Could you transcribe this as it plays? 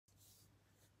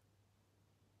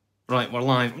Right, we're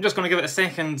live. I'm just going to give it a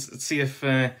second to see if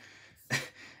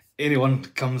anyone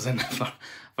comes in for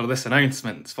this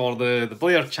announcement for the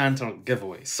Blair Chanter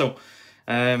giveaway. So,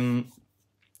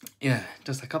 yeah,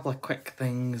 just a couple of quick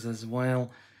things as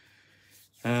well.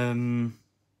 Let's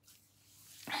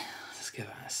give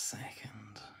it a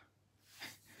second.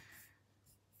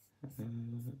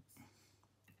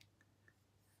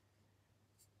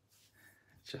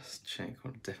 Just check,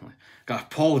 we're definitely... God,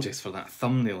 apologies for that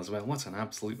thumbnail as well. What an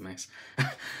absolute mess.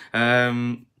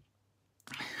 Right,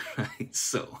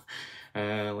 so,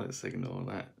 let's ignore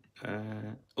that.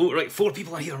 Oh, right, 4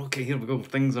 people are here. Okay, here we go.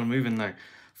 Things are moving now.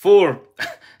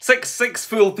 6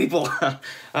 full people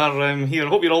are here.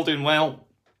 Hope you're all doing well.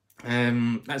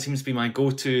 That seems to be my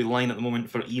go-to line at the moment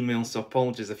for emails, so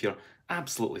apologies if you're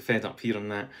absolutely fed up hearing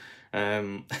that.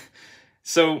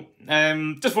 So,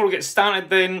 just before we get started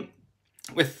then,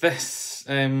 with this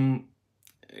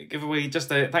giveaway, just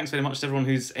thanks very much to everyone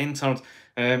who's entered.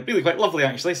 Really quite lovely,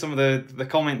 actually, some of the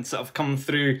comments that have come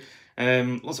through.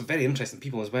 Lots of very interesting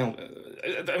people as well.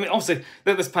 I mean, obviously,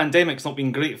 this pandemic's not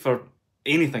been great for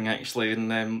anything, actually, and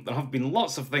there have been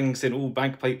lots of things saying, oh,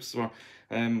 bagpipes were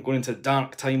going into a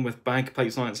dark time with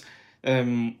bagpipes on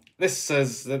it.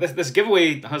 This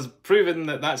giveaway has proven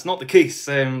that that's not the case.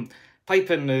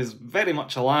 Piping is very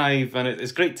much alive, and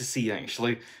it's great to see,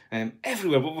 actually.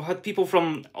 Everywhere. We've had people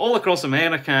from all across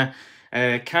America,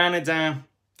 Canada,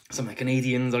 some of the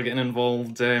Canadians are getting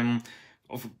involved,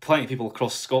 plenty of people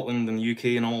across Scotland and the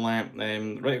UK and all that,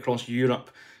 right across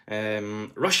Europe.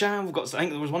 Russia, we've got, I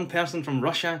think there was one person from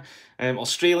Russia,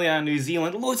 Australia, New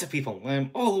Zealand, loads of people,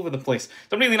 all over the place.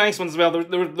 Some really nice ones as well.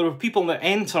 There were people that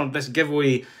entered this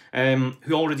giveaway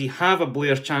who already have a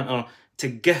Blair Chanter to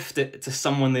gift it to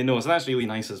someone they know, so that's really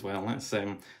nice as well. That's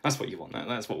what you want.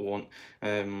 That's what we want.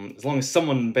 As long as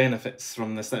someone benefits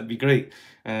from this, that'd be great.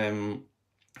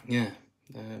 Yeah.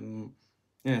 And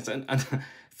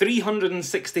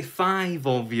 365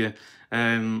 of you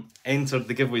entered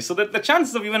the giveaway, so the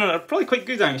chances of you winning are probably quite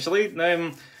good, actually.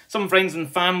 Some friends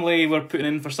and family were putting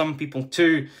in for some people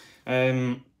too,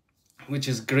 which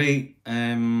is great.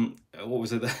 What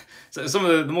was it? So some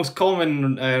of the most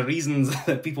common reasons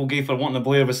that people gave for wanting a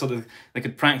Blair was so that they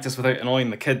could practice without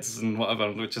annoying the kids and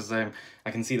whatever, which is, I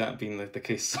can see that being the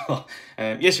case. So,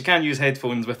 yes, you can use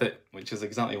headphones with it, which is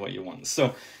exactly what you want.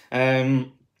 So,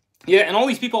 yeah, and all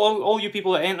these people, all you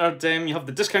people that entered, you have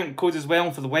the discount code as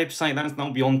well for the website. That'll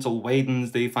be on till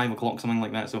Wednesday, 5 o'clock, something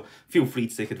like that. So feel free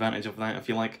to take advantage of that if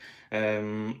you like.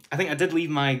 I think I did leave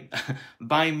my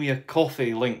buy me a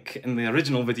coffee link in the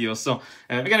original video. So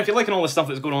again, if you're liking all the stuff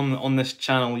that's going on this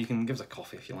channel, you can give us a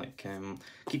coffee if you like.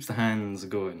 Keeps the hands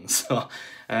going. So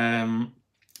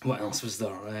what else was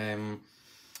there?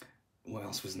 What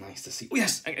else was nice to see? Oh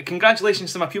yes,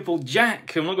 congratulations to my pupil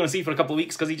Jack, who I'm not going to see for a couple of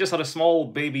weeks because he just had a small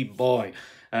baby boy.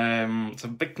 So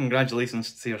big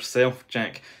congratulations to yourself,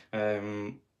 Jack.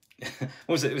 What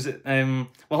was it?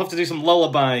 We'll have to do some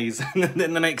lullabies in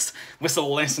the next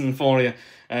whistle lesson for you.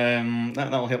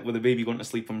 That'll help with the baby going to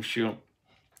sleep, I'm sure.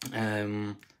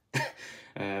 Brilliant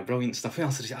stuff. What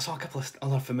else did I saw a couple of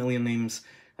other familiar names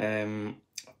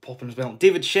popping as well.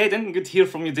 David Shedden, good to hear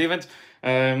from you, David.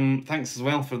 Thanks as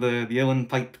well for the Ellen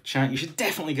Pipe chat. You should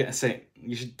definitely get a set.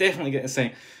 You should definitely get a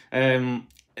set.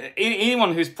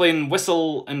 Anyone who's playing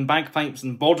whistle and bagpipes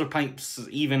and border pipes,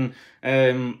 even,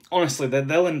 honestly, the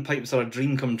Ellen pipes are a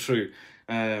dream come true.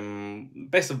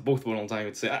 Best of both worlds, I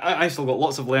would say. I've still got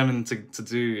lots of learning to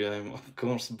do, of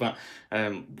course, but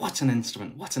what an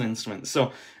instrument, what an instrument.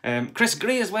 So, Chris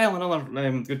Gray as well,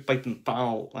 another good piping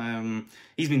pal.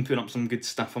 He's been putting up some good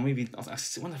stuff, or maybe, I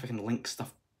wonder if I can link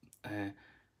stuff,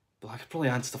 but I could probably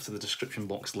add stuff to the description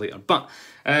box later. But,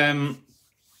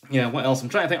 yeah, what else? I'm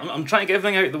trying to think. I'm trying to get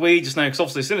everything out of the way just now, because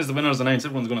obviously as soon as the winner's announced,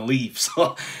 everyone's going to leave.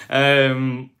 So,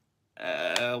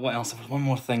 what else? One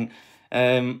more thing.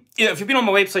 Yeah, if you've been on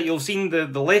my website, you'll have seen the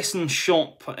lesson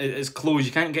shop is closed.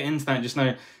 You can't get into that just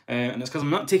now, and it's because I'm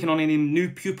not taking on any new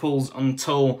pupils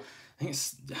until, I think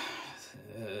it's,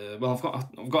 well,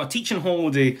 I've got a teaching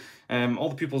holiday. All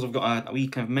the pupils have got a wee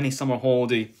kind of mini summer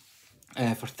holiday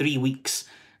for 3 weeks.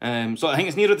 So I think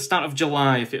it's near the start of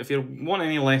July. If you want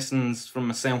any lessons from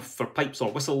myself for pipes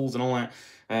or whistles and all that,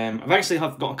 I've actually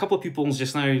got a couple of pupils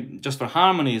just now, just for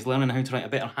harmonies, learning how to write a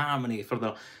better harmony for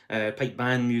their pipe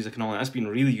band music and all that. That's been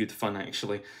really good fun,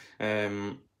 actually.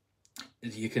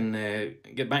 you can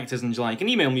get back to us in July. You can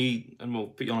email me and we'll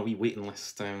put you on a wee waiting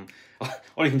list.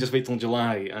 Or you can just wait till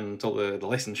July until the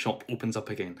lesson shop opens up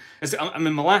again. I'm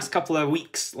in my last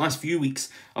few weeks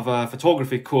of a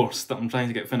photography course that I'm trying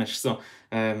to get finished. So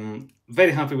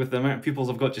very happy with the amount of pupils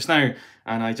I've got just now,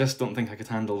 and I just don't think I could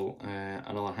handle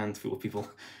another handful of people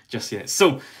just yet.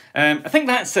 So I think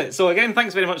that's it. So again,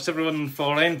 thanks very much to everyone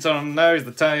for entering. Now's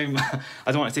the time.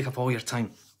 I don't want to take up all your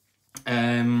time.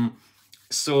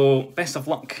 So best of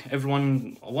luck,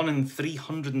 everyone. 1 in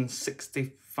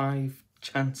 365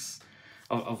 chance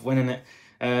of winning it.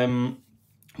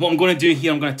 What I'm going to do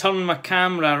here, I'm going to turn my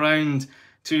camera around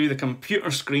to the computer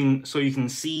screen so you can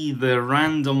see the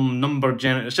random number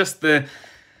generator. It's just the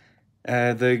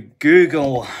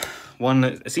Google one.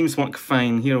 It seems to work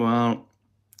fine. Here we are.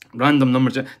 Random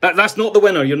number. That's not the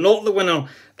winner. You're not the winner.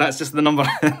 That's just the number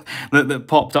that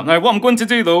popped up. Now, what I'm going to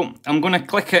do, though, I'm going to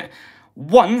click it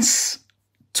once,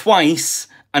 twice,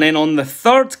 and then on the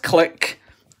third click,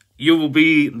 you will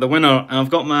be the winner. And I've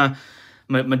got my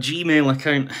Gmail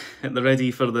account at the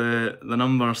ready for the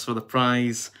numbers for the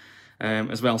prize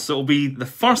as well. So it'll be the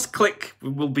first click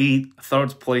will be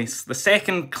third place. The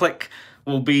second click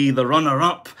will be the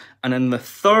runner-up. And then the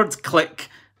third click,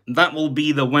 that will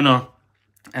be the winner.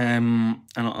 And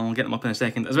I'll get them up in a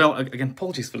second as well. Again,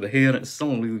 apologies for the hair. It's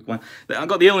still really one. I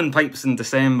got the Ellen pipes in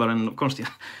December, and of course you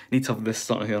need to have this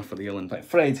sort of hair for the Ellen pipe.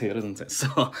 Fred hair, isn't it?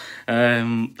 So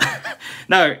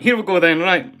now here we go then.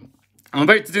 Right, I'm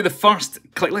about to do the first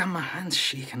click. Look, my hand's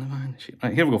shaking.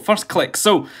 Right, here we go. First click.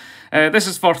 So this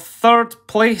is for third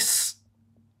place.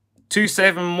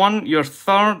 271. Your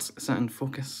third. Is that in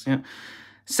focus? Yeah.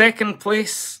 Second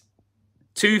place.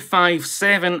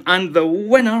 257, and the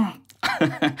winner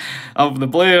of the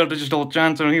Blair Digital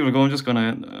Chanter. Here we go. I'm just going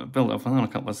to build it up in a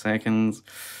couple of seconds.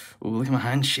 Oh, look at my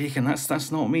hand shaking.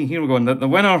 That's not me. Here we go. And the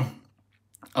winner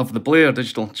of the Blair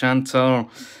Digital Chanter,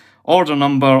 order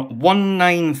number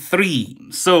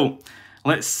 193. So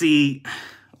let's see.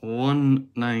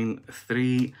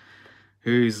 193.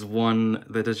 Who's won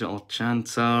the Digital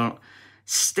Chanter?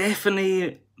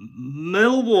 Stephanie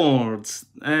Millward.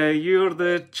 You're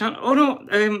the chanter. Oh no,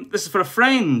 this is for a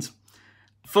friend.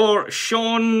 For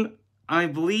Sean, I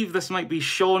believe this might be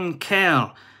Sean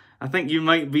Kerr. I think you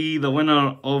might be the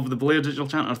winner of the Blair Digital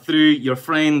Chanter through your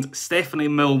friend Stephanie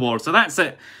Millward. So that's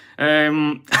it.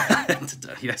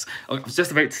 Yes, I was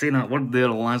just about to say that word there,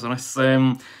 Lazarus.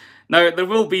 Now, there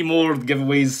will be more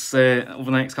giveaways over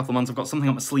the next couple of months. I've got something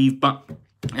up my sleeve. But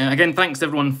again, thanks to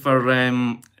everyone for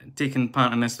taking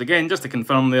part in this. Again, just to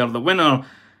confirm there, the winner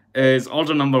is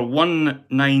order number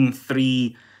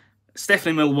 193.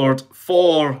 Stephanie Millward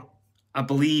for, I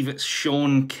believe it's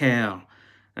Sean Kerr.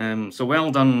 So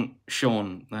well done,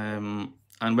 Sean.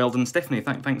 And well done, Stephanie.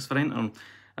 Thanks for entering.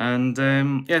 And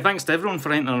yeah, thanks to everyone for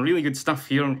entering. Really good stuff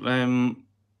here.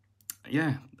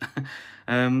 Yeah,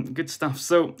 good stuff.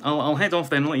 So I'll head off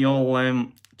then, let you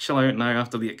all chill out now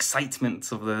after the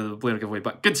excitement of the Blair giveaway.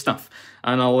 But good stuff.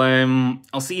 And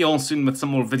I'll see you all soon with some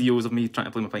more videos of me trying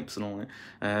to play my pipes and all that.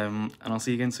 And I'll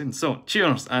see you again soon. So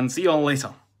cheers and see you all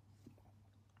later.